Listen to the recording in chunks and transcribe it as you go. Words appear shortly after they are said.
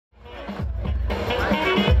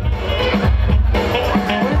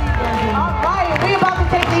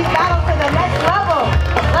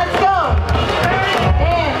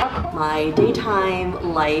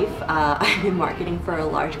life, I'm in marketing for a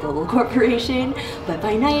large global corporation, but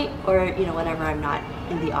by night, or whenever I'm not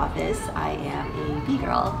in the office, I am a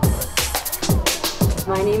B-girl.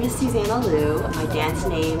 My name is Susanna Liu. My dance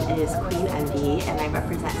name is Queen Envy, and I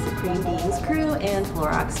represent Supreme Beings crew and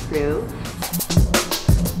Florox crew.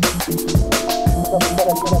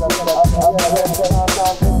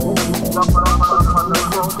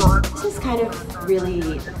 This is kind of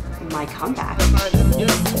really my comeback.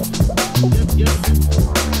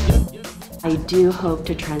 I do hope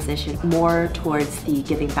to transition more towards the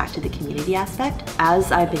giving back to the community aspect.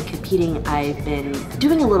 As I've been competing, I've been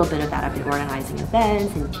doing a little bit of that. I've been organizing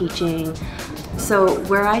events and teaching. So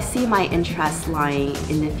where I see my interest lying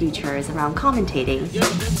in the future is around commentating.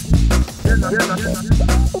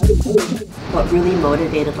 What really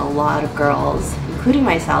motivated a lot of girls, including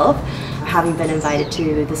myself, having been invited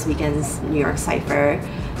to this weekend's New York Cypher,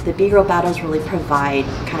 the B-Girl battles really provide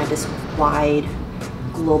kind of this wide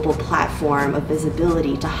global platform of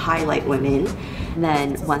visibility to highlight women. And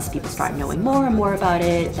then once people start knowing more and more about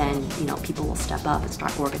it, then people will step up and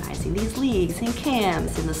start organizing these leagues and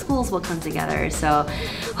camps, and the schools will come together. So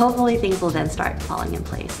hopefully things will then start falling in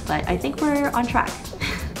place. But I think we're on track.